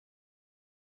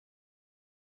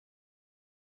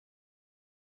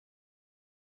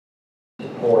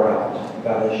pour out.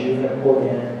 God, as you have poured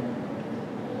in,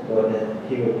 Lord, that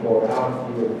He would pour out.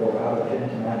 He would pour out of Him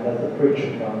tonight. Let the preacher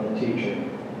come, the teacher.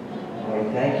 And we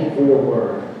thank You for Your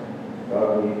word.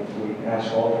 God, we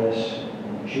ask all this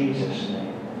in Jesus'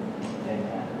 name.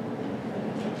 Amen.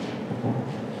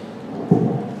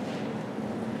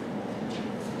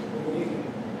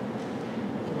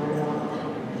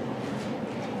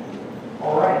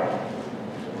 All right.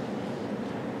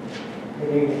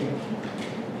 Good evening.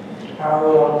 How are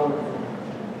we all doing?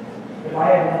 If I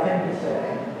have nothing to say,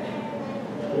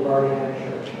 we've already had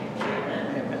church.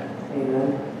 Amen.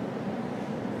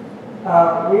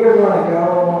 We are going to go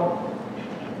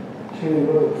to the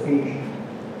Book of Ephesians.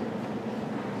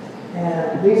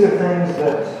 And these are things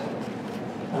that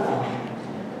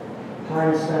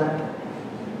time spent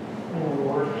in the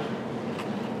Lord,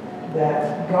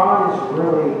 that God is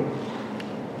really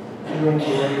doing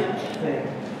great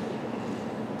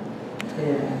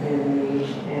things in me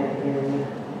and in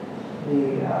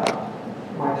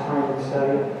my time of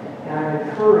study. And I'm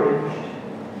encouraged.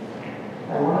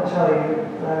 I want to tell you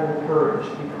that I'm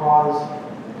encouraged because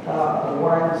of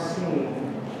what I'm seeing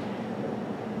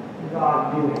God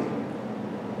doing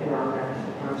in our midst.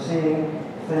 I'm seeing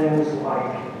things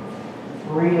like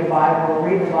read the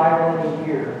Bible in a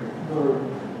year.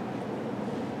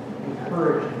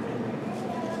 Encouraging to me.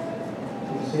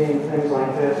 I'm seeing things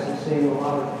like this. I'm seeing a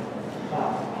lot of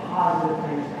positive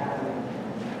things happening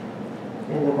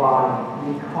in the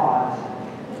body because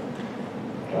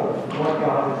of what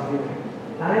God is doing.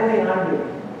 Not anything I'm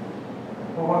doing,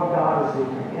 but what God is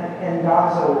doing. And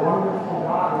God's a wonderful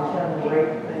God. He's done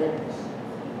great things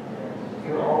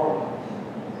through all of us.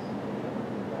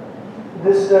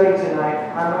 This study tonight,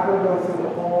 I'm not going to go through the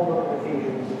whole book of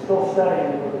Ephesians. I'm still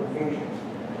studying the book of Ephesians.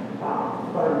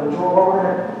 But the majority of what we're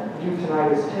going to do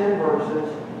tonight is 10 verses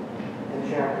in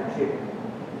chapter 2.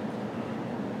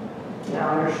 Now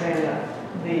understand that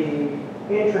the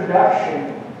introduction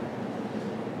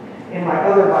in my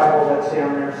other Bible that's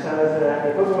down there says that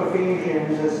the book of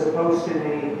Ephesians is supposed to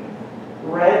be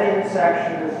read in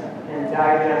sections and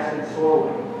digested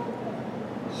slowly.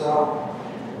 So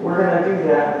we're going to do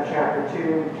that in chapter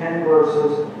 2, 10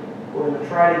 verses. We're going to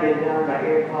try to get done by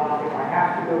 8 o'clock. If I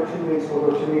have to go 2 weeks,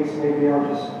 we'll go 2 weeks. Maybe I'll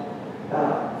just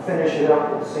finish it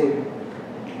up. We'll see.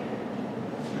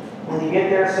 When you get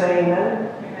there, say amen.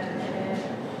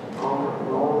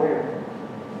 We're all there.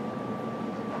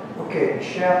 Okay,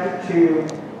 chapter 2,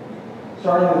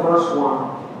 starting with verse 1.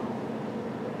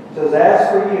 It says, "As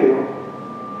for you,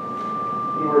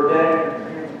 you were dead in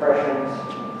transgressions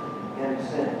and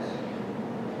sins."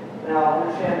 Now,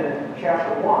 understand in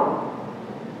chapter 1,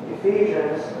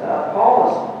 Ephesians, Paul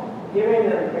is giving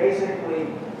them basically,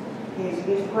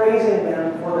 he's praising them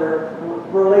for their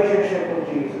relationship with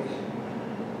Jesus,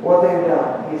 what they've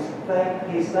done.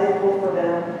 He's thankful for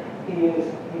them. He is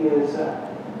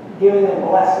giving them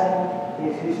blessing.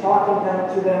 He's talking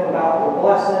to them about the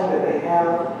blessing that they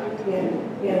have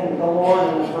in the Lord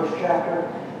in the first chapter.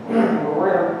 But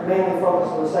we're going to mainly focus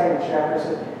on the second chapter. It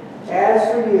says,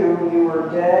 As for you were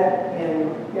dead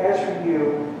in your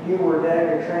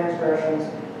transgressions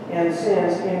and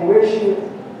sins in which you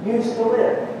used to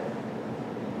live.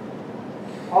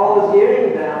 Paul is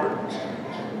giving them,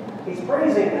 he's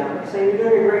praising them, he's saying you're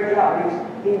doing a great job.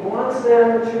 He wants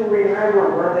them to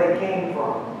remember where they came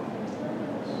from.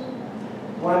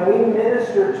 When we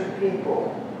minister to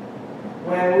people,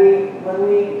 when we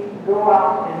go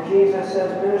out and Jesus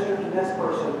says, minister to this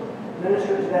person,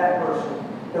 minister to that person,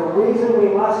 the reason we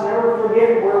must never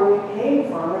forget where we came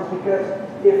from is because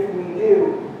if we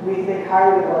do, we think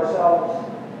highly of ourselves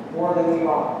more than we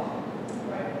ought.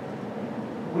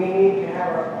 We need to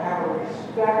have a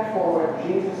respect for what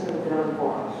Jesus has done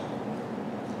for us.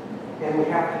 And we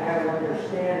have to have an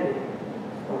understanding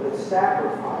of the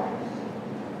sacrifice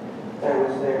that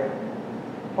was there.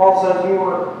 Paul says you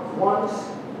were once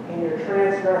in your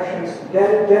transgressions,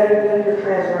 dead in your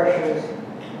transgressions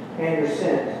and your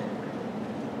sins.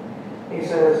 He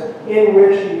says, in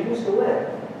which you used to live.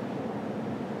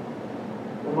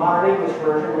 The modern English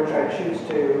version, which I choose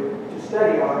to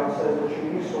study on, says which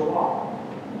you used to walk.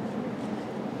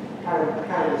 Kind of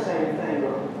the same thing,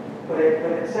 but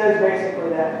it says basically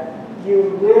that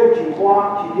you lived, you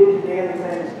walked, you did your daily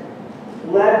things,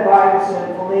 led by the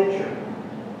sinful nature.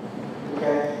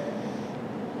 Okay?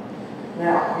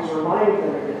 Now, he's reminding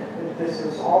them again that this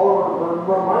is all a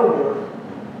reminder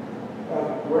of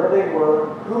where they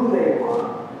were, who they were,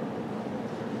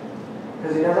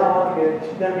 because he doesn't want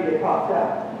them to get puffed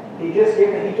up. He just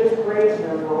praised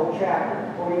them the whole chapter.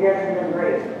 Well, you guys are doing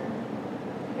great.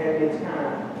 And it's kind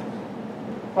of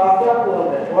puffed up a little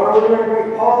bit. Well, we're doing great.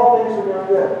 Paul thinks we're doing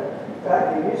good. In fact,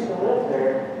 you used to live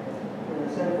there in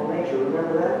the sinful nature.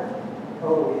 Remember that?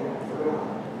 Oh, yeah, I forgot.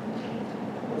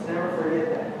 Let's never forget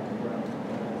that.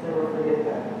 Let's never forget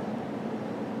that.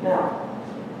 Now,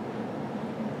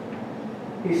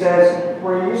 he says,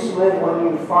 where you used to live when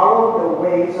you followed the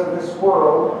ways of this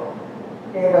world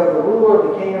and of the ruler of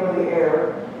the kingdom of the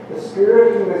air, the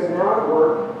spirit who is now at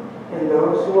work in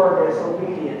those who are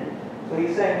disobedient. So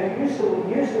he's saying you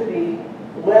used to be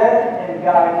led and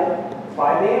guided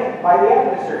by the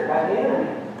adversary, by the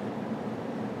enemy.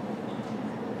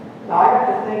 Now I got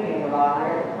to thinking about, I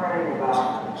got to praying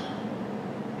about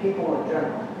people in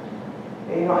general.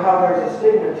 And you know how there's a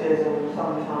stigmatism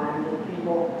sometimes with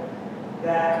people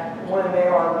that when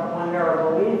they're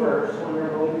believers, when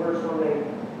they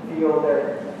feel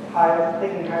they're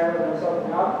thinking higher of themselves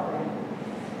than God,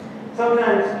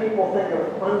 sometimes people think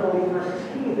of unbelievers as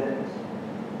heathens,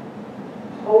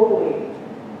 totally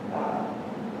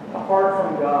apart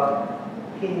from God,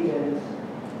 heathens,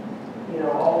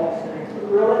 all these things. But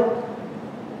really,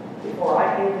 before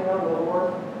I came to know the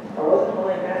Lord, I wasn't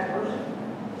really a bad person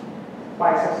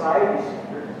by society's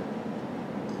standards.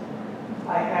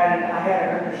 I had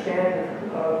an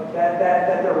understanding of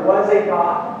that there was a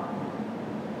God,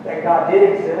 that God did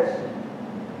exist.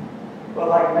 But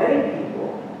like many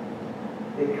people,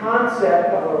 the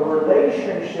concept of a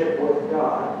relationship with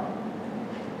God,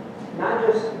 not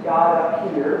just God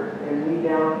up here and me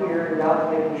down here and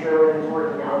God's making sure everything's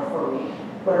working out for me,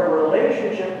 but a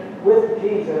relationship with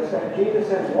Jesus, that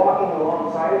Jesus is walking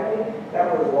alongside of me,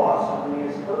 that was lost on me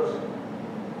as a person.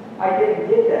 I didn't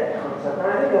get that concept. And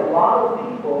I think a lot of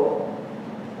people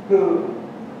who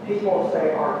people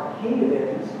say are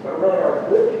heathens, but really are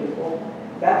good people,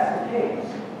 that's the case.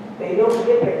 They don't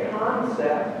get the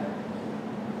concept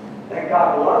that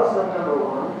God loves them, number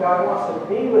one. God wants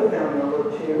to be with them,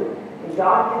 number two. And you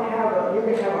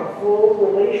can have a full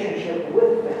relationship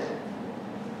with them.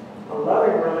 A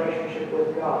loving relationship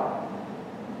with God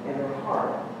in their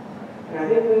heart. And I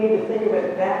think we need to think of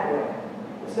it that way.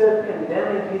 Instead of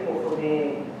condemning people for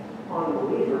being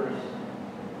unbelievers.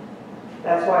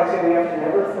 That's why I say we have to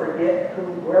never forget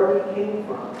where we came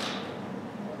from.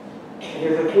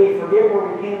 Because if we forget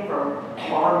where we came from,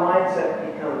 our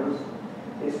mindset becomes,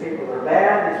 these people are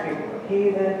bad, these people are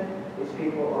heathen, these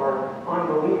people are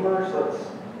unbelievers, let's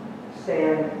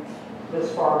stand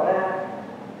this far back.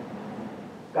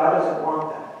 God doesn't want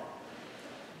that.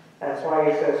 That's why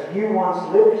he says, you once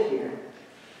lived here.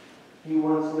 You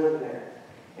once lived there.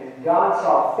 And God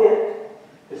saw fit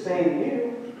to save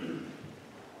you.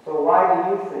 So why do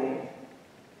you think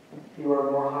you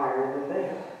are more higher than they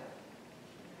are?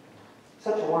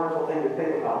 Such a wonderful thing to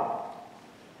think about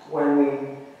when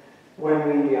we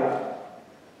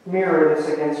mirror this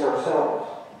against ourselves.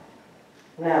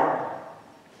 Now,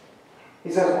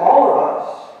 he says, all of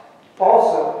us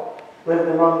also lived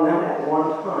among them at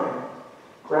one time,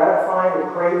 gratifying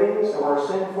the cravings of our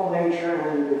sinful nature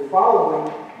and the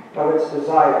following of its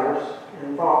desires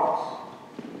and thoughts.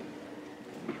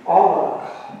 All of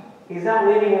us. He's not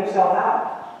leaving himself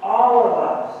out. All of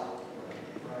us.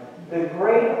 The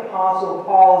great Apostle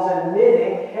Paul is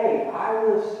admitting, hey, I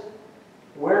was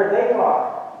where they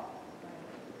are.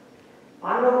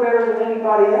 I'm no better than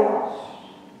anybody else.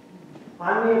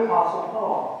 I'm the Apostle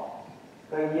Paul.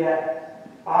 But yet,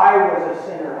 I was a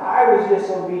sinner. I was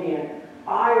disobedient.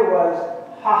 I was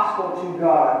hostile to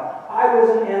God. I was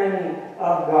an enemy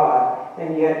of God.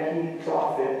 And yet, he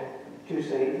saw fit to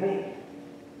save me.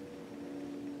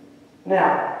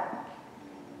 Now,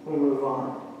 we move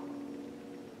on.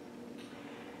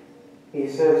 He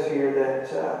says here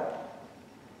that,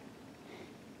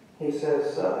 let's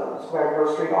go back to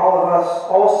verse 3, all of us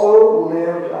also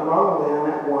lived among them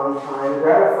at one time,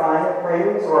 gratifying the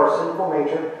cravings of our sinful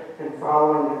nature and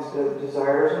following its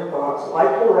desires and thoughts. Like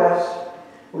the rest,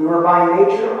 we were by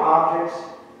nature objects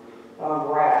of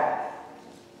wrath.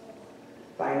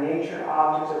 By nature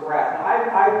objects of wrath.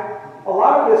 Now, a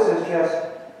lot of this is just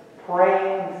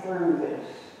praying through this.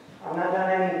 I've not done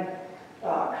any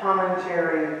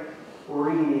commentary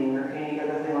reading or any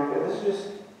other thing like that. This is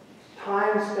just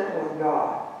time spent with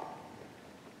God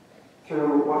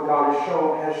through what God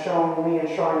has shown me and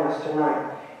showing us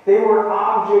tonight. They were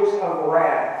objects of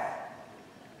wrath.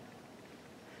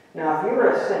 Now, if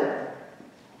you're a sinner,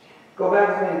 go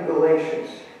back with me to Galatians.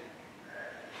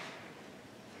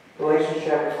 Galatians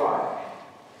chapter 5.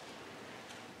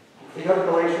 If we go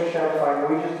to Galatians chapter 5,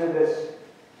 we just did this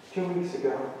 2 weeks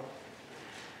ago.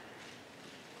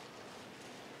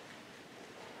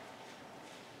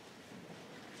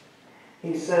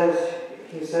 He says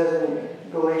in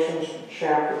Galatians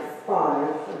chapter 5,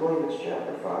 I believe it's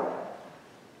chapter 5.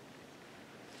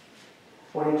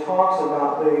 when he talks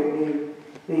about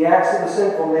the acts of the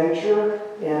sinful nature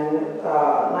in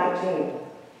 19.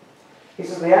 He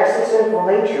says, the acts of the sinful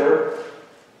nature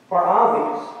are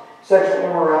obvious. Sexual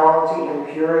immorality,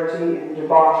 impurity,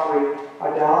 debauchery,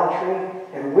 idolatry,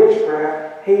 and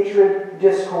witchcraft, hatred,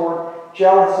 discord,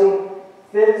 jealousy,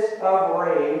 fits of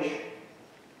rage,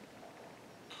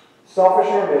 selfish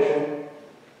ambition,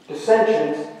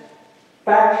 dissensions,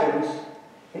 factions,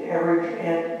 and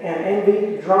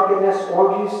envy, drunkenness,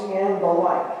 orgies, and the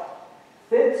like.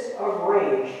 Fits of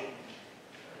rage.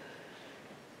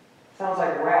 Sounds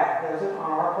like wrath, doesn't it,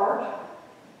 on our part?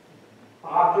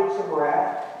 Objects of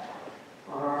wrath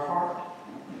on our part.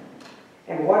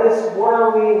 And what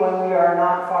are we when we are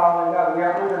not following God? We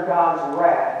are under God's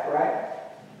wrath, right?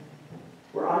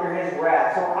 We're under His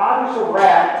wrath. So objects of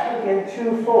wrath in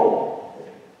twofold.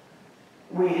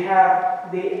 We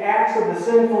have the acts of the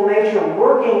sinful nature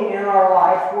working in our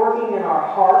life, working in our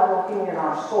heart, working in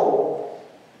our soul.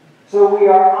 So we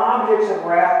are objects of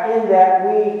wrath in that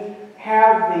we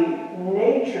have the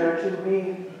nature to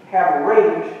have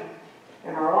rage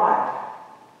in our life.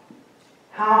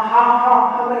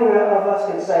 How many of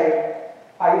us can say,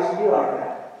 I used to be like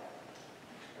that?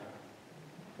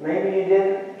 Maybe you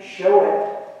didn't show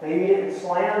it. Maybe you didn't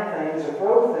slam things or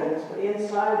throw things, but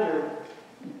inside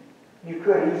you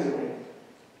could easily.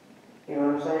 You know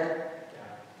what I'm saying?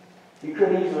 You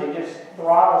could easily just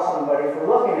throttle somebody for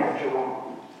looking at you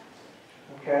wrong.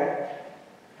 Okay?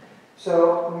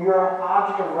 So you're an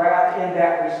object of wrath in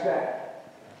that respect,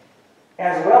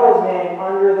 as well as being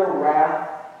under the wrath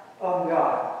of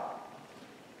God.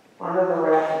 Under the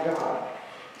wrath of God.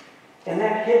 And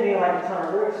that hit me like a ton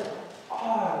of bricks.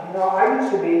 Oh, I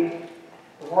used to be,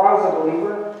 before I was a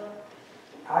believer,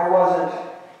 I wasn't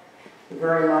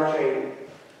very much a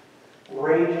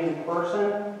raging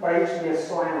person, but I used to be a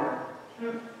slammer.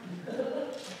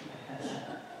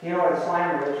 You know what a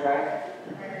slammer is, right?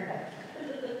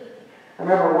 I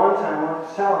remember one time, I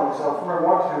was telling myself, I was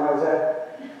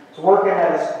working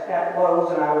at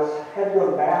Lowe's, and I had to go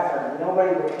to the bathroom, and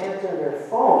nobody would answer their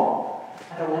phone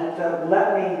to let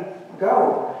me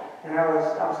go. And I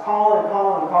was calling, and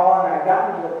I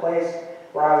got into the place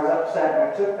where I was upset, and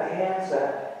I took the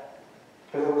handset,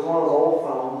 because it was one of those old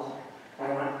phones,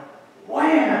 and I went,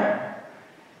 wham!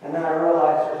 And then I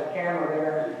realized there's a camera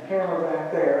there, a camera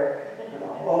back there, and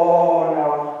oh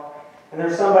no. And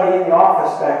there's somebody in the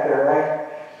office back there, right?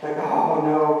 Like, oh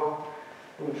no,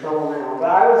 I'm in trouble now. But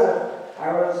I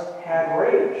had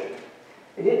rage.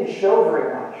 It didn't show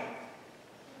very much,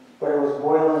 but it was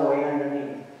boiling away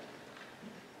underneath.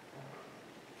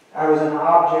 I was an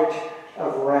object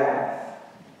of wrath,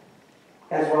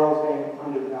 as well as being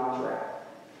under God's wrath.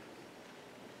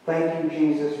 Thank you,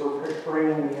 Jesus, for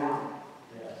bringing me out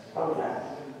of that.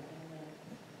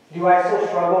 Do I still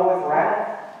struggle with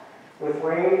wrath, with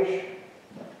rage?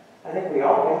 I think we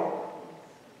all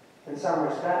do, in some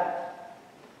respect.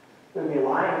 We'd be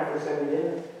lying if we said we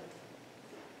didn't.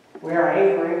 We are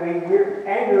angry.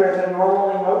 Anger is a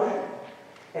normal emotion.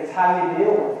 It's how you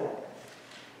deal with it.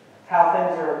 How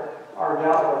things are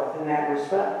dealt with in that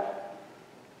respect.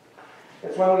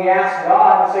 It's when we ask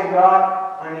God and say,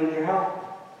 God, I need your help.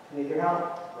 I need your help.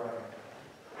 Right.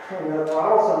 I'm going to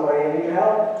throttle somebody. I need your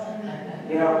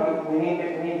help. We need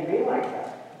to be like that.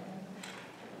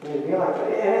 We need to be like that.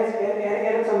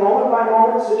 And it's a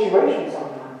moment-by-moment situation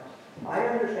sometimes. I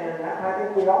understand that, and I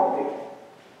think we all do.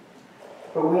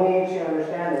 But we need to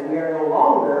understand that we are no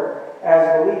longer,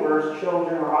 as believers,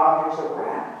 children or objects of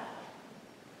wrath.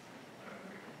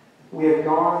 We have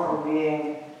gone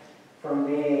from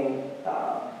being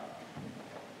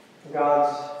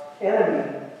God's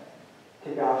enemy to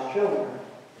God's children,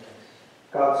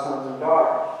 God's sons and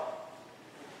daughters.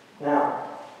 Now,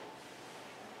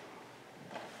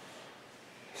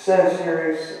 it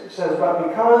says, but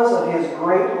because of His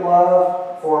great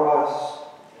love for us,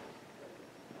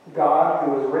 God,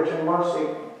 who is rich in mercy,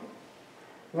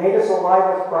 made us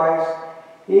alive with Christ,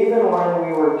 even when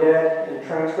we were dead in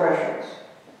transgressions.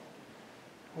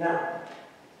 Now,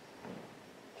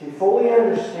 to fully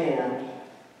understand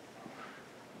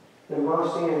the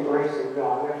mercy and grace of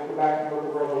God, we have to go back to the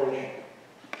book of Revelation.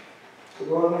 So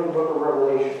go into the book of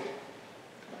Revelation.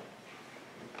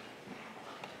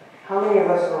 How many of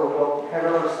us have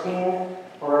ever seen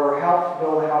or ever helped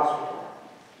build a house before?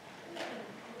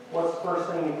 What's the first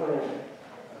thing you put in it?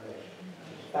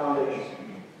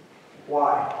 Foundation.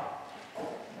 Why?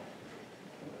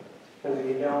 Because if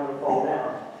you don't, it'll fall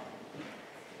down.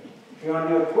 If you want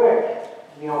to do it quick,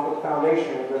 you don't put the foundation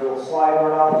in, but it'll slide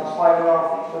right off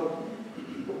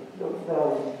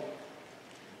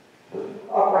the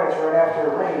uprights right after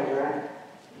it rains, right?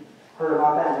 Heard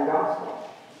about that in the gospel.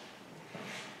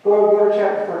 Go to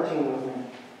chapter 13 with me.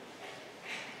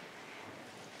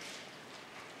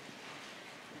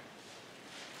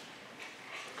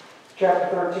 Chapter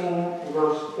 13,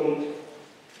 verse 8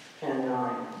 and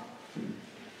 9.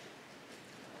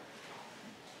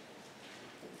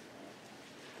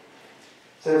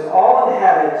 It says, all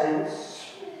inhabitants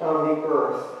of the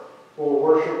earth will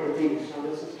worship the beast. Now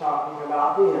this is talking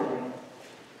about the enemy.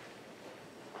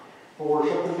 Will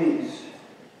worship the beast.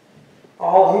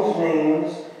 All whose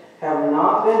names have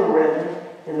not been written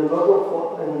in the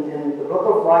book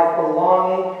of life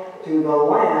belonging to the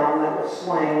Lamb that was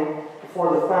slain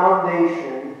before the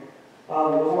foundation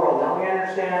of the world. Now we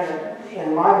understand that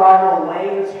in my Bible,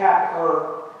 Lamb is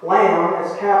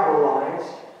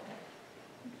capitalized.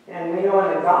 And we know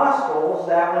in the Gospels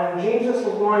that when Jesus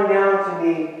was going down to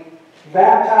be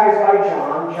baptized by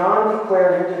John, John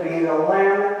declared him to be the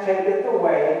Lamb that taketh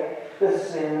away the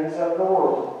sins of the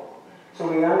world. So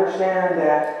we understand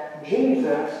that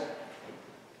Jesus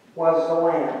was the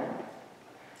Lamb.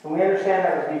 And we understand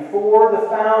that it was before the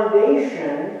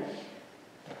foundation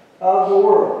of the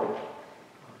world.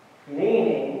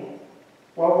 Meaning,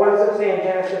 well, what does it say in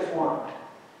Genesis 1?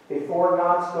 Before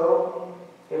God spoke,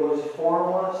 it was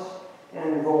formless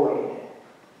and void.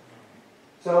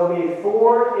 So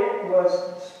before it was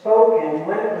spoken,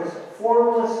 when it was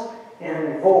formless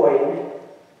and void,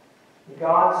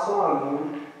 God saw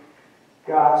you.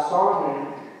 God saw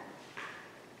me.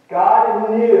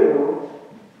 God knew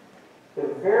the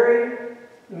very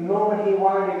moment He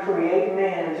wanted to create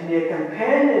man to be a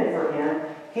companion for Him,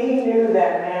 He knew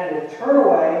that man would turn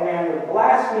away, man would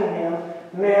blaspheme Him,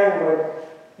 man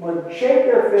would shake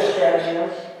their fist at Him,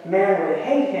 man would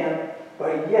hate Him,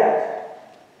 but yet,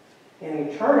 in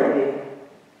eternity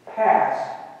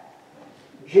past,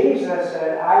 Jesus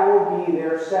said, I will be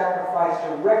their sacrifice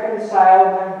to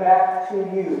reconcile them back to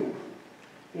you,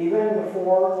 even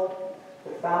before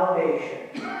the foundation.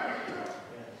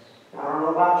 I don't know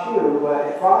about you, but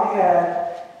if I had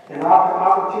an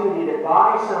opportunity to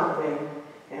buy something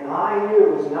and I knew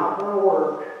it was not going to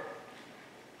work,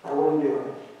 I wouldn't do it.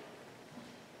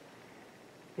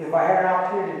 If I had an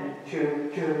opportunity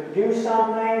to do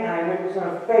something and I knew it was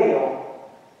going to fail,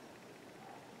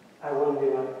 I wouldn't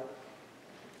do it.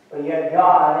 But yet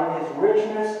God, in His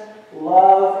richness,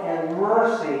 love, and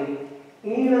mercy,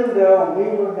 even though we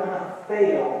were going to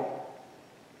fail,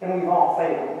 and we've all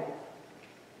failed,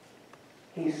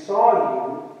 He saw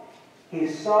you. He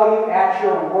saw you at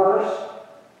your worst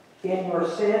in your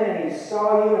sin, and He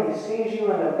saw you and He sees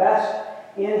you in the best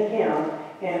in Him,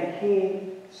 and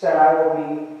He said, I will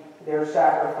be their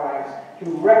sacrifice to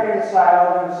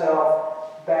reconcile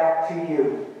Himself back to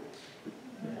you.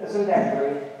 Isn't that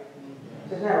great?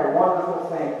 Isn't that a wonderful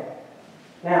thing?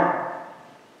 Now,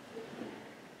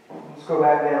 let's go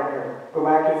back down here. Go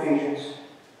back to Ephesians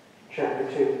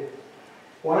chapter 2.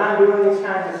 When I'm doing these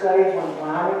kinds of studies,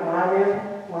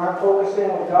 when I'm focused in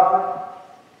with God,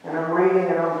 and I'm reading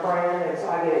and I'm praying,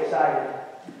 I get excited.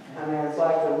 I mean, it's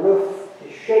like the roof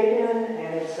is shaking,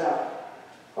 and it's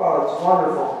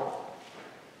wonderful.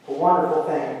 It's a wonderful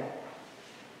thing.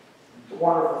 It's a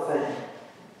wonderful thing.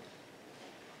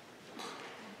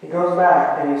 He goes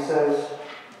back and he says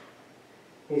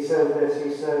this.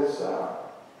 He says,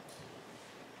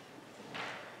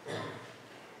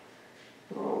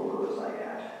 where was I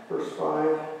at? Verse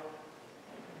 5.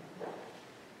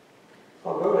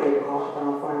 I'll go to 8 o'clock if I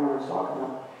don't find what he's talking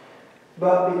about.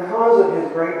 But because of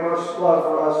His great love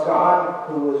for us, God,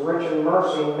 who is rich in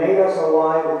mercy, made us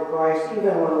alive with Christ,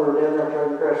 even when we were dead in our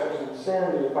transgressions and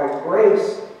sins. It is by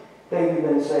grace that you've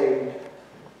been saved.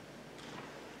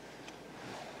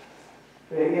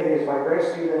 It is by grace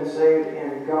that you've been saved,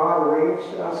 and God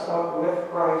raised us up with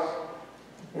Christ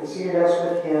and seated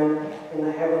us with Him in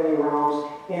the heavenly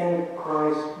realms in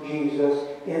Christ Jesus,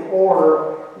 in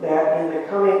order that in the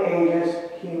coming ages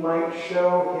He might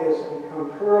show His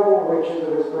incomparable riches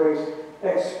of His grace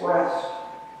expressed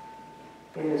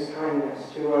in His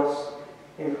kindness to us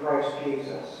in Christ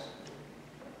Jesus.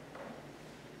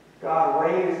 God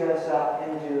raised us up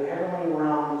into heavenly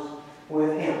realms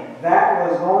with Him. That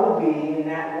was going to be, and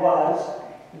that was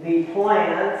the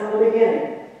plan from the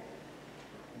beginning.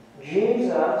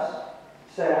 Jesus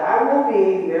said, I will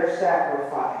be their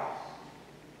sacrifice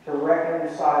to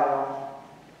reconcile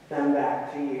them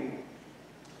back to you.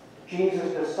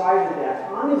 Jesus decided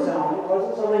that on His own. It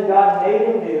wasn't something God made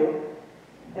Him do.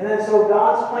 And then so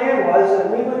God's plan was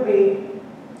that we would be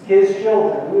His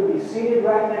children. We would be seated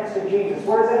right next to Jesus.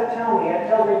 What does that tell me? That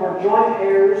tells me we're joint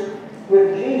heirs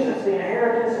with Jesus. The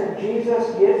inheritance that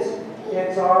Jesus gets,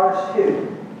 it's ours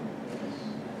too.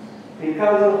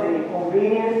 because of the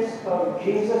obedience of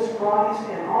Jesus Christ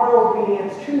and our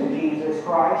obedience to Jesus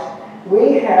Christ,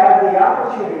 we have the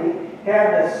opportunity to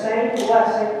have the same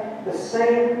blessing, the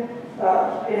same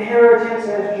inheritance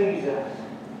as Jesus.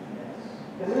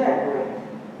 Isn't that great?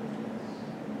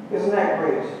 Isn't that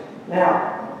great?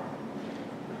 Now,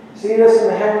 see this in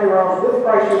the heavenly realms with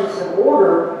Christ Jesus in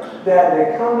order that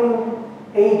the coming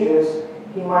ages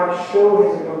He might show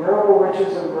His incomparable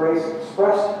riches of grace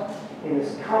expressed in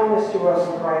His kindness to us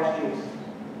in Christ Jesus.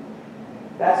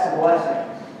 That's the blessing.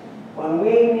 When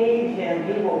we need Him,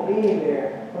 He will be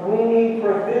there. When we need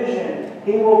provision,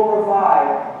 He will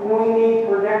provide. When we need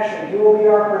protection, He will be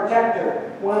our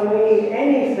protector. When we need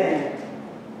anything,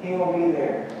 He will be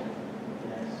there.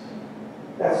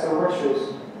 That's the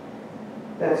riches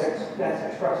that's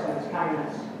expressed in His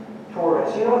kindness toward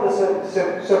us. You know what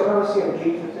the supremacy of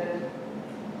Jesus is?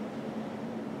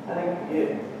 I think you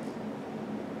do.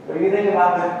 But if you think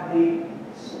about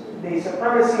the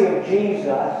supremacy of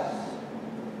Jesus,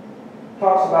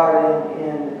 talks about it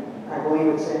in I believe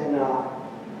it's in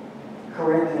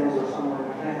Corinthians or somewhere.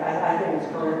 I think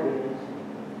it's Corinthians,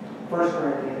 1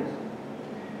 Corinthians.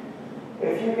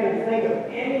 If you can think of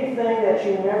anything that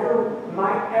you never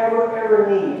might ever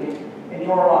need in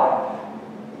your life,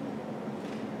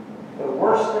 the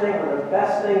worst thing or the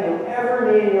best thing you'll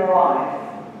ever need in your life,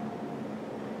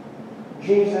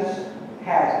 Jesus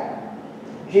has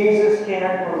it. Jesus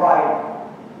can provide it.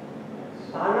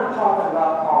 I'm not talking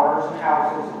about cars and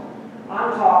houses.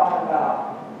 I'm talking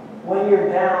about when you're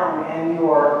down and you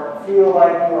feel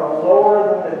like you are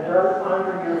lower than the dirt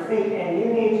under your feet and you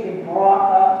need to be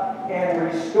brought up and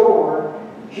restored.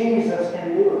 Jesus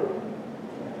can do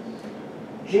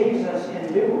it. Jesus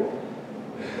can do it.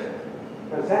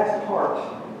 Because that's part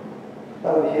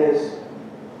of His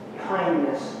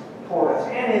kindness toward us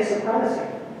and His supremacy.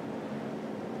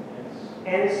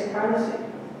 And His supremacy.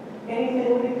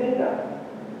 Anything we can think of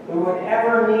we would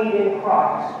ever need in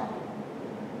Christ,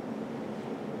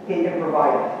 He can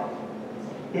provide it.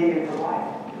 He can provide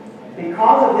it.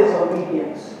 Because of His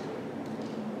obedience,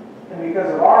 and because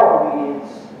of our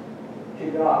obedience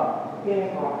to God in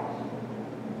Christ.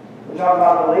 We talk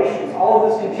about Galatians. All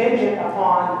of this contingent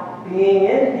upon being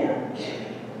in Him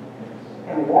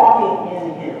and walking in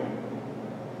Him.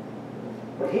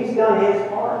 But He's done His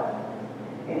part.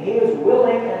 And He is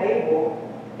willing and able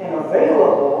and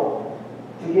available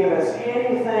to give us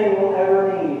anything we'll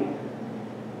ever need.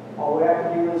 All we have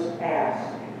to do is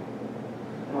ask.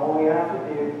 And all we have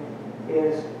to do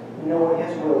is know what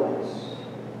His will is.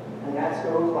 And that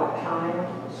goes by time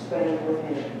spent with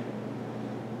Him.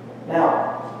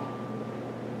 Now,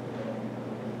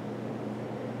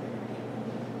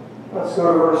 let's go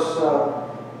to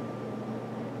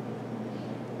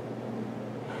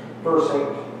verse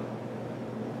 8.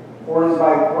 For it is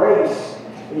by grace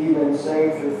that you've been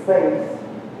saved through faith,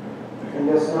 and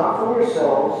this not from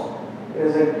yourselves, it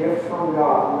is a gift from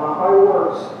God, not by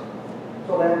works,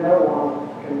 so that no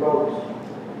one can boast.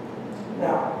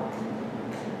 Now,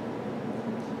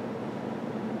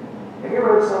 have you ever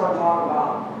heard someone talk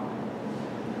about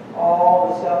all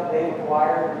the stuff they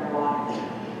acquired in their life?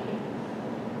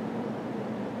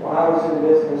 When I was in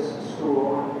business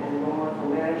school and going for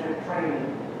management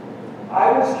training,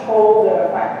 I was told that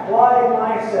if I applied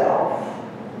myself,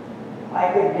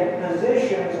 I could get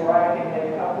positions where I could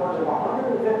make upwards of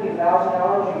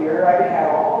 $150,000 a year. I could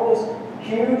have all this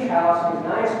huge house, these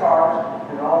nice cars,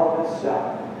 and all of this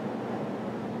stuff.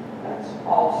 That's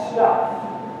all stuff.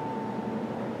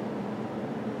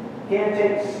 You can't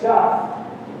take stuff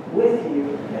with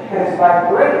you. Because by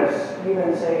grace, you've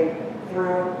been saved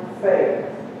through faith.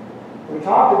 We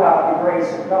talked about the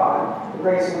grace of God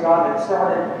that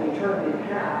started in eternity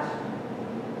past.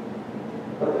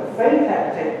 But the faith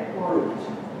had to take root.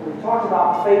 We talked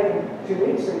about faith 2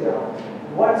 weeks ago.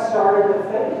 What started the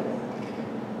faith?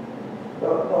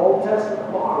 The Old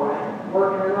Testament law, right?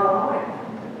 Working in our life.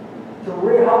 To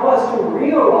help us to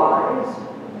realize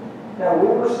that we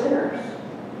were sinners.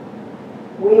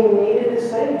 We needed a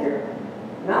Savior.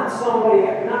 Not somebody,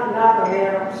 not the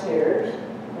man upstairs,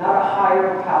 not a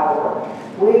higher power.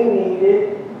 We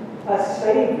needed a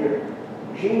Savior,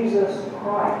 Jesus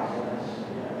Christ.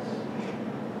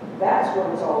 That's what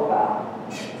it's all about.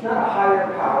 It's not a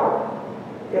higher power.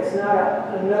 It's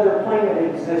not another plane of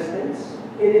existence.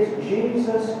 It is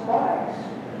Jesus Christ.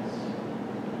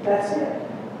 That's it.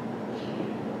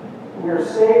 We are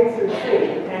saved through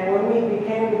faith. And when we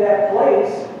became to that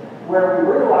place where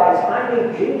we realized, I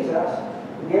need Jesus,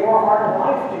 we give our heart and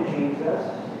life to Jesus,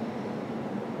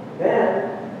 then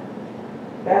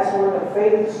that's where the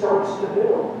faith starts to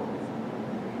build.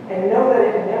 And know that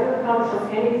it never comes from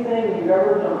anything you've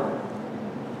ever done.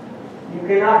 You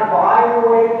cannot buy your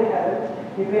way into heaven.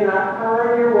 You cannot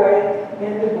earn your way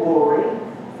into glory.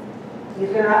 You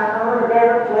cannot earn a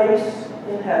better place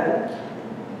in heaven.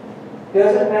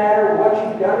 Doesn't matter what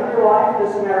you've done in your life.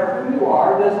 Doesn't matter who you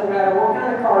are. Doesn't matter what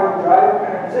kind of car you drive, what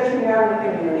kind of position you have in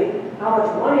the community, how much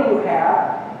money you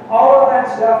have. All of that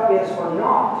stuff is for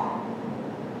naught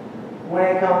when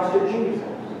it comes to Jesus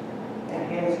and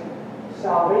His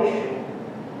salvation.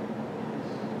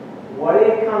 What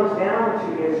it comes down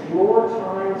to is your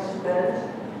time spent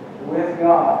with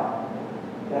God.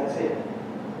 That's it.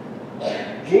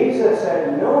 Jesus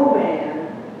said, no man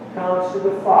comes to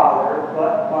the Father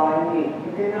but by me.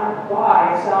 You cannot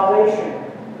buy salvation.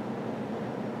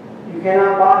 You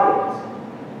cannot buy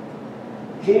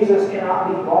it. Jesus cannot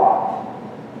be bought.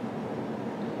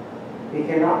 He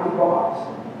cannot be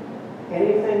bought.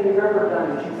 Anything you've ever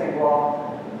done that you think,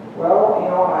 well,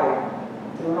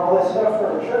 I'm doing all this stuff for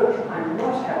the church, I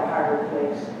must have a higher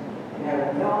place in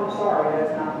heaven. No, I'm sorry,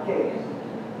 that's not the case.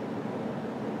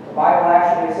 The Bible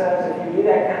actually says if you do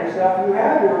that kind of stuff, you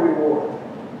have your reward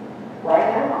right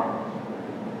now.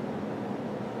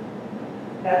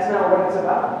 That's not what it's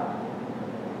about.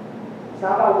 It's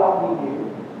not about what we do,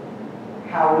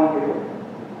 how we do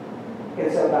it.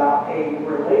 It's about a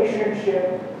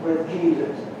relationship with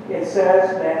Jesus. It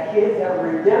says that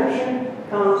redemption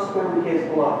comes through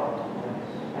His blood.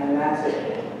 And that's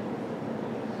it.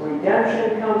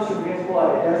 Redemption comes through His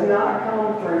blood. It does not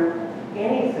come through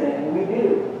anything we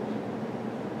do.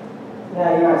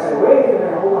 Now you might say, wait a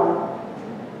minute, hold on.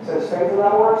 It says faith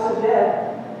without works is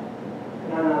dead.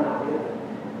 No.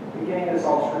 The beginning of this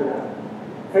all screwed up.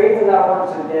 Faith without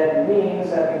works is dead means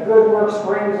that the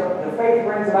faith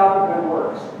brings about the good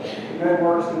works. The good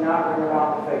works do not bring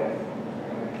about the faith.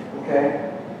 Okay?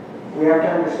 We have to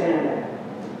understand that.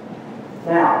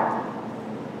 Now,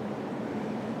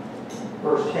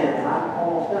 verse 10, and I'm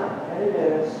almost done. And it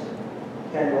is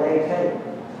 10 to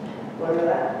 8. Look at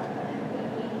that.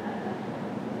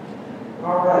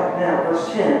 All right, now,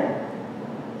 verse 10.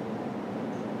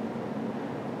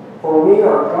 For we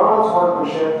are God's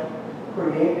workmanship,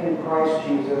 created in Christ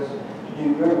Jesus, to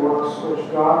do good works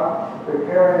which God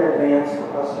prepared in advance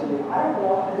for us to do. I don't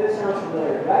know, this sounds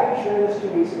familiar. Did I share this 2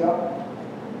 weeks ago?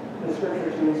 The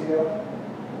scripture 2 weeks ago?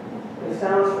 It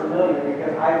sounds familiar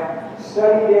because I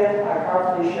studied it. I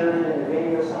probably shared it in a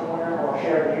video somewhere, or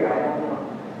shared it here, I don't know.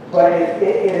 But it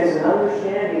is an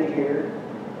understanding here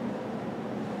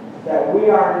that we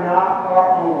are not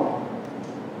our own.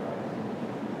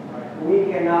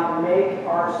 We cannot make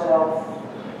ourselves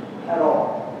at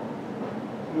all.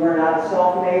 You are not a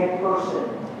self-made person.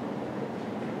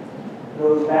 It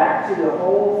goes back to the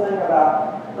whole thing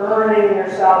about earning your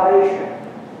salvation.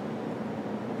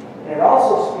 And it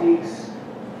also speaks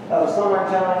of someone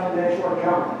telling you that you're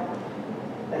junk,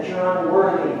 that you're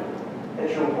unworthy, that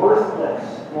you're worthless,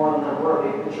 more than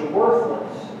unworthy, that you're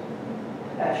worthless,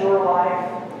 that your life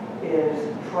is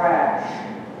trash.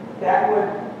 That would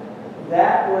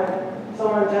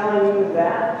someone telling you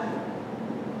that,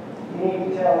 you need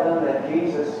to tell them that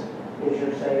Jesus is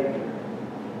your Savior.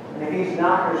 And if He's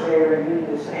not your Savior, you need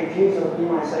to say, Jesus, be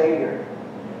my Savior.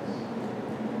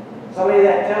 Somebody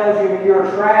that tells you you're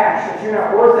trash, that you're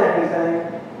not worth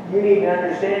anything, you need to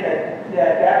understand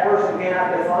that person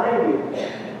cannot define you.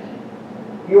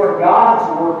 You are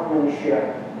God's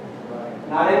workmanship,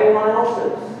 not anyone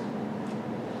else's.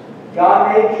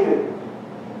 God made you.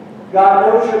 God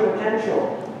knows your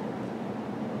potential.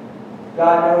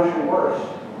 God knows your worst.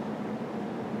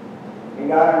 And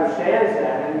God understands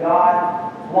that. And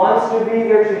God wants to be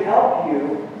there to help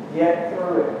you get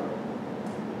through it.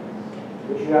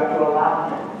 But you have to allow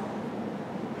Him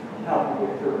to help you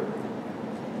get through it.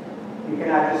 You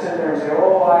cannot just sit there and say,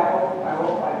 oh, I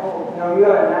hope. No, you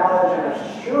have a knowledge and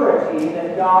a surety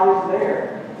that God is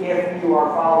there if you are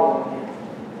following Him.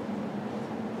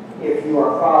 If you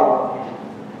are following Him.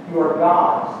 You are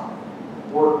God's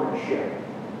workmanship.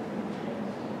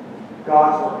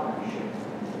 God's workmanship.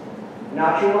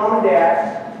 Not your mom and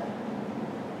dad's.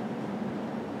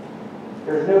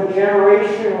 There's no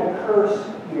generational curse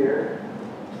here.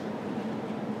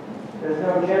 There's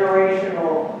no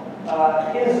generational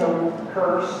ism,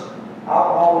 curse,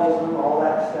 alcoholism, all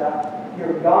that stuff.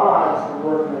 You're God's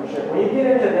workmanship. When you get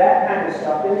into that kind of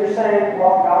stuff, then you're saying,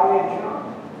 well, God made junk.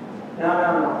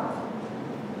 No.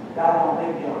 God don't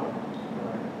make junk.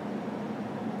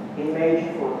 He made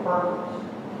you for a purpose.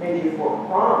 Made you for a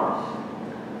promise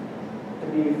to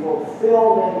be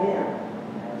fulfilled in Him.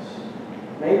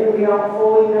 Maybe we don't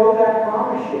fully know that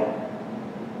promise yet.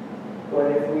 But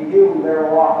if we do, we better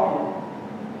walk in it.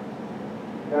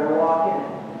 You better walk in it.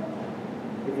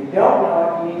 If you don't know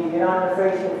it, you need to get get on your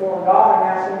face before God and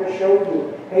ask Him to show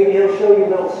you. Maybe He'll show you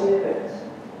little snippets.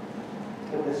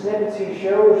 But the snippets He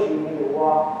shows you, you need to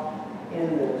walk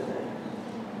in those things.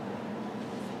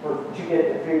 Or to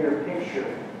get the bigger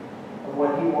picture of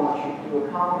what He wants you to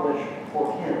accomplish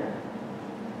for Him.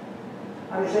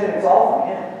 Understand, it's all for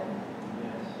Him.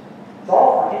 It's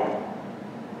all for Him.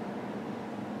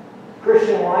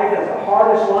 Christian life is the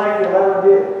hardest life you'll ever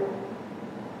do.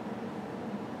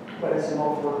 But it's the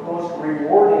most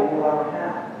rewarding you'll ever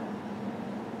have.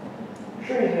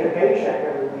 Sure, you get a paycheck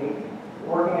every week,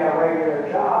 working at a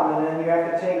regular job, and then you have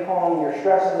to take home your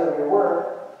stresses of your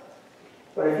work.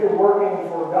 But if you're working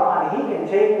for God, He can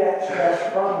take that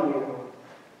stress from you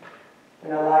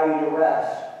and allow you to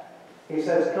rest. He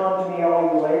says, "Come to me,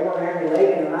 all you labor and heavy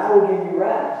laden, and I will give you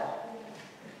rest."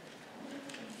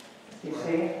 You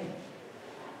see?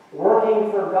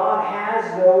 Working for God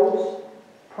has those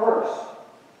perks.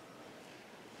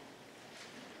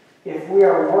 If we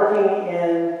are working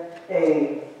in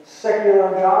a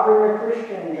secular job or a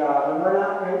Christian job, and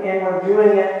we're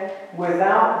doing it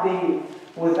without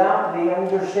the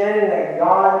understanding that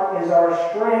God is our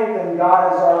strength and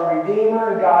God is our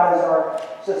Redeemer and God is our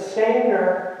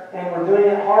Sustainer, and we're doing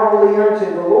it heartily unto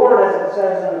the Lord, as it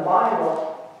says in the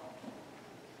Bible,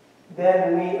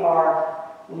 then we are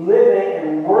living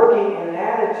and working in an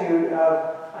attitude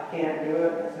of, I can't do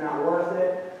it, it's not worth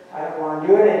it, I don't want to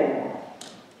do it anymore.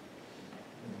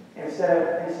 Instead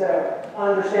of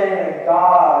understanding that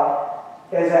God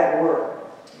is at work.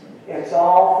 It's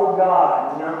all for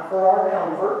God, not for our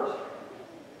comfort.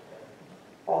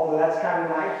 Although that's kind of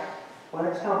nice when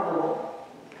it's comfortable.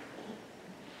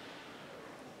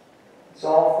 It's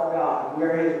all for God.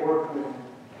 We're His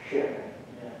workmanship.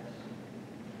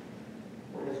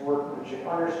 We're His workmanship.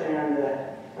 Understand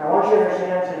that. And I want you to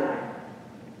understand tonight.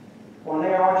 One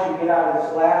thing I want you to get out of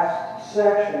this last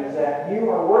section is that you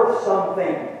are worth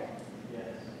something.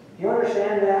 Do you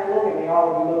understand that? Look at me,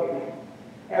 all of you, look at me.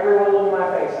 Everyone look at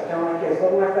my face. I tell my kids,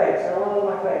 look at my face. Everyone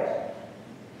look at my face.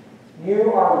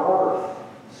 You are worth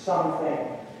something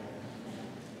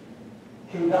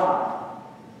to God.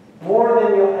 More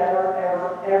than you'll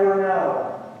ever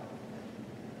know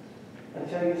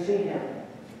until you see Him.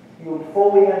 You'll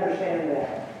fully understand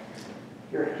that.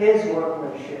 You're His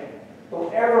workmanship.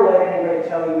 Don't ever let anybody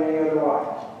tell you any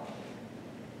otherwise.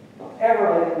 Don't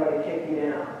ever let anybody kick you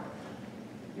down.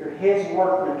 You're His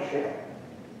workmanship.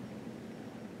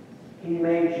 He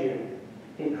made you.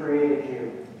 He created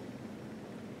you.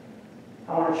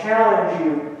 I want to challenge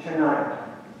you tonight.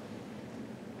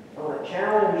 I want to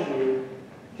challenge you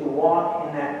to walk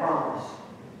in that promise.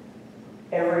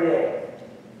 Every day.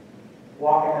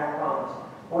 Walk in that promise.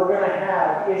 We're going to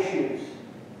have issues.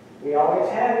 We always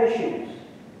have issues.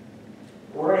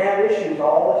 We're going to have issues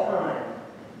all the time.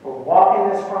 But walk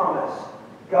in this promise.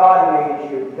 God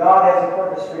made you. God has a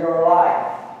purpose for your life.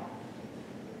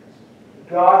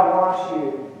 God wants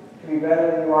you to be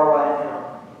better than you are right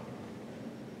now.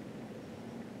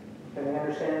 Can we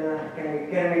understand that?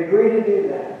 Can we agree to do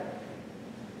that?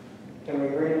 Can we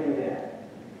agree to do that?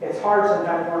 It's hard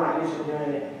sometimes, we're not used to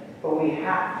doing it, but we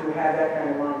have to have that kind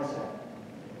of mindset.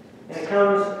 And it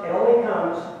only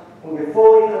comes when we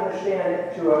fully understand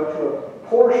it to a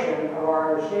portion of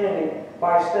our understanding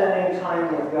by spending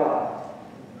time with God.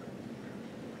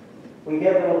 We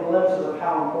get little glimpses of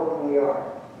how important we are.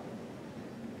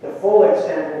 The full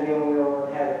extent will be when we're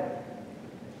in heaven.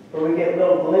 But we get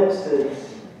little glimpses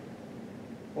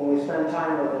when we spend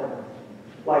time with Him.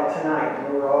 Like tonight,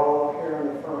 when we were all up here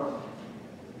in the front.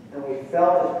 And we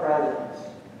felt His presence.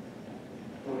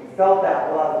 And we felt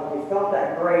that love. And we felt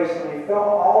that grace. And we felt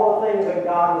all the things that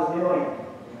God was doing.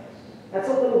 That's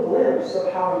a little glimpse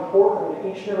of how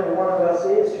important each and every one of us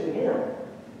is to Him.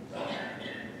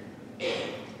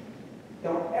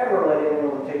 Don't ever let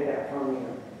anyone take that from you.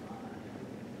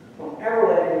 Don't ever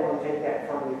let anyone take that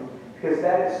from you. Because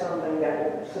that is something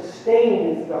that will sustain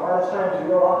you through the hardest times of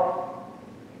your life.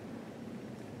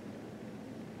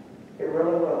 It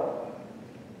really will.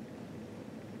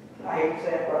 I hate to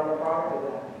say it, but I'm a product of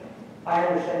that. I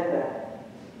understand that.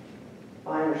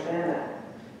 I understand that.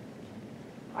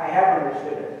 I have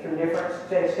understood it through different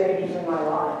stages in my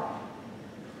life.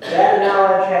 That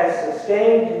knowledge has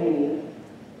sustained me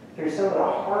through some of the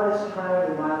hardest times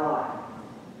in my life.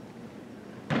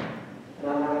 And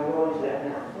I'm not going to go into that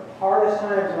now. The hardest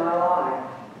times in my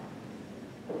life,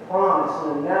 the promise and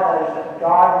the knowledge that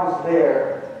God was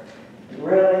there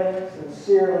really,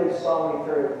 sincerely saw me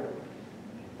through.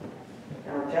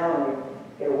 And I'm telling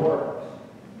you, it works.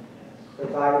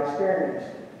 Because I've experienced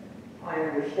it. I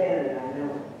understand it. I know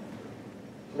it.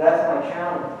 So that's my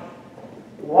challenge.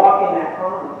 Walk in that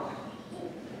promise.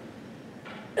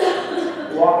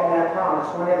 walk in that promise.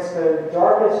 When it's the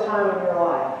darkest time in your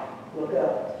life, look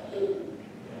up.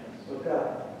 Look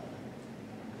up.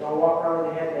 Don't walk around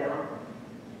with your head down.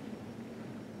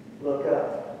 Look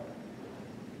up.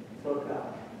 Look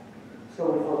up. Let's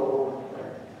go before the Lord in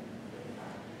prayer.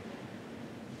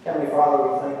 Heavenly Father,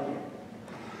 we thank you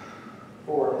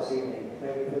for this evening.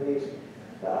 Thank you for these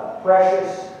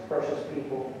precious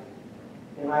people.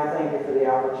 And I thank you for the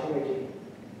opportunity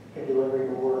to deliver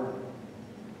your word.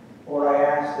 Lord, I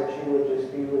ask that you would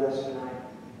just be with us tonight.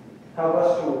 Help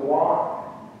us to walk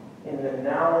in the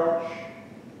knowledge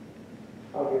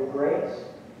of your grace.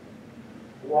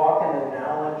 Walk in the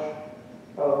knowledge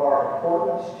of our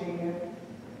importance to you.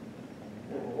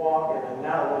 And walk in the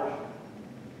knowledge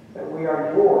that we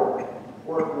are your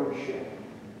workmanship.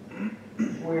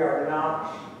 We are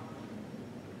not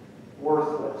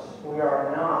worthless. We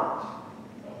are not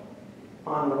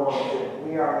unwanted.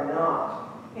 We are not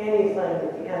anything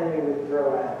that the enemy would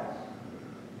throw at us.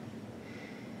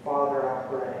 Father, I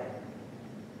pray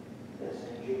this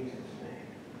in Jesus' name.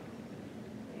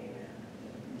 Amen.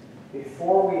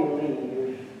 Before we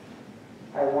leave,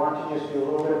 I want to just do a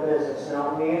little bit of business.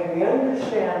 Now, we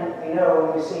understand, we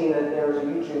know, we see that there's a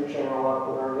YouTube channel up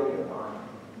with our video on.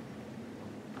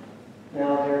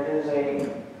 Now, there is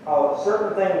a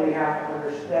certain thing we have to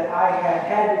understand. I have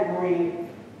had to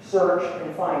research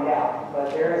and find out,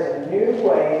 but there is a new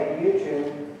way that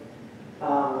YouTube,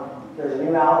 there's a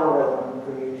new algorithm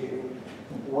for YouTube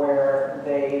where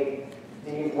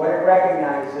what it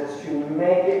recognizes to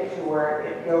make it to where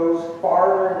it goes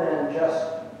farther than just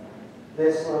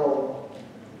this little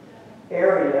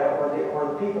area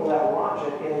or the people that watch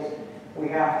it is we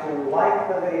have to like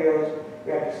the videos,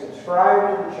 we have to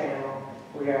subscribe to the channel,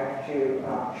 we have to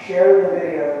share the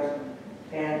videos,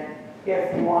 and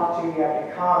if you want to, you have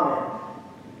to comment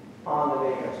on the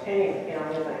videos. Anything,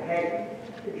 anything. Hey,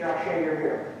 Josh, shave your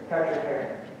beard, cut your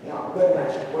hair, good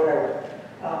message, whatever.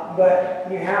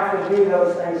 But you have to do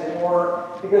those things in order,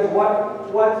 because what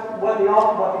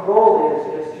the goal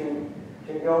is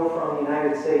to go from the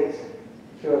United States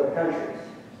to other countries,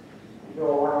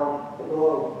 go around the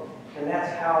globe, and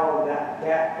that's how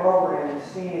that program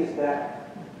sees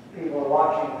that people are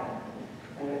watching that,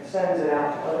 and it sends it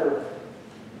out to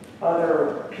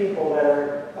other people that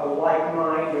are of like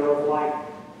mind or of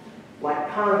like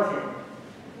content.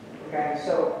 Okay,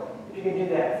 so if you could do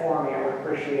that for me, I would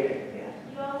appreciate it.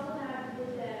 You also have to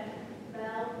hit that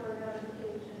bell for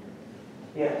notifications.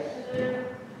 Yes. So there's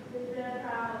been a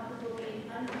problem with people being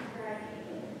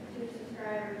unsubscribing to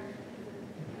subscribers.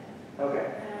 Okay.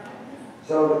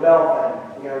 So the bell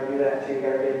thing, you got to do that too. You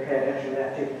got to pay attention to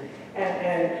that too.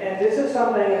 And this is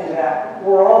something that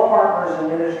we're all partners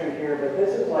in ministry here, but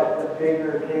this is like the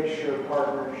bigger picture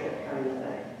partnership kind of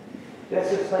thing.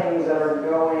 This is things that are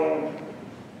going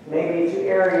maybe to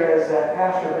areas that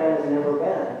Pastor Ben has never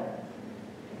been,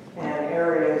 and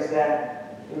areas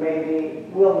that maybe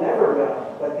we'll never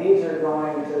go, but these are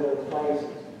going to those places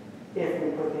if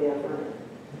we put the effort in.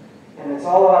 And it's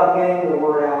all about getting the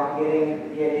word out,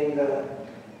 getting the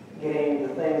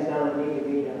things done that need to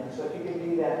be done. So if you could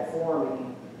do that for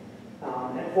me,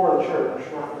 and for the church,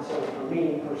 not necessarily a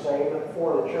meeting per se, but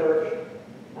for the church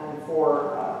and for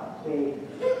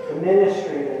the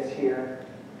ministry that's here,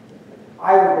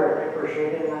 I would very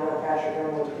appreciate it, and I know Pastor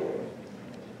Ben would too.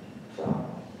 So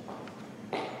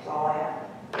that's all I have.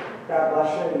 God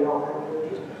bless you. You all have a good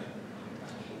evening.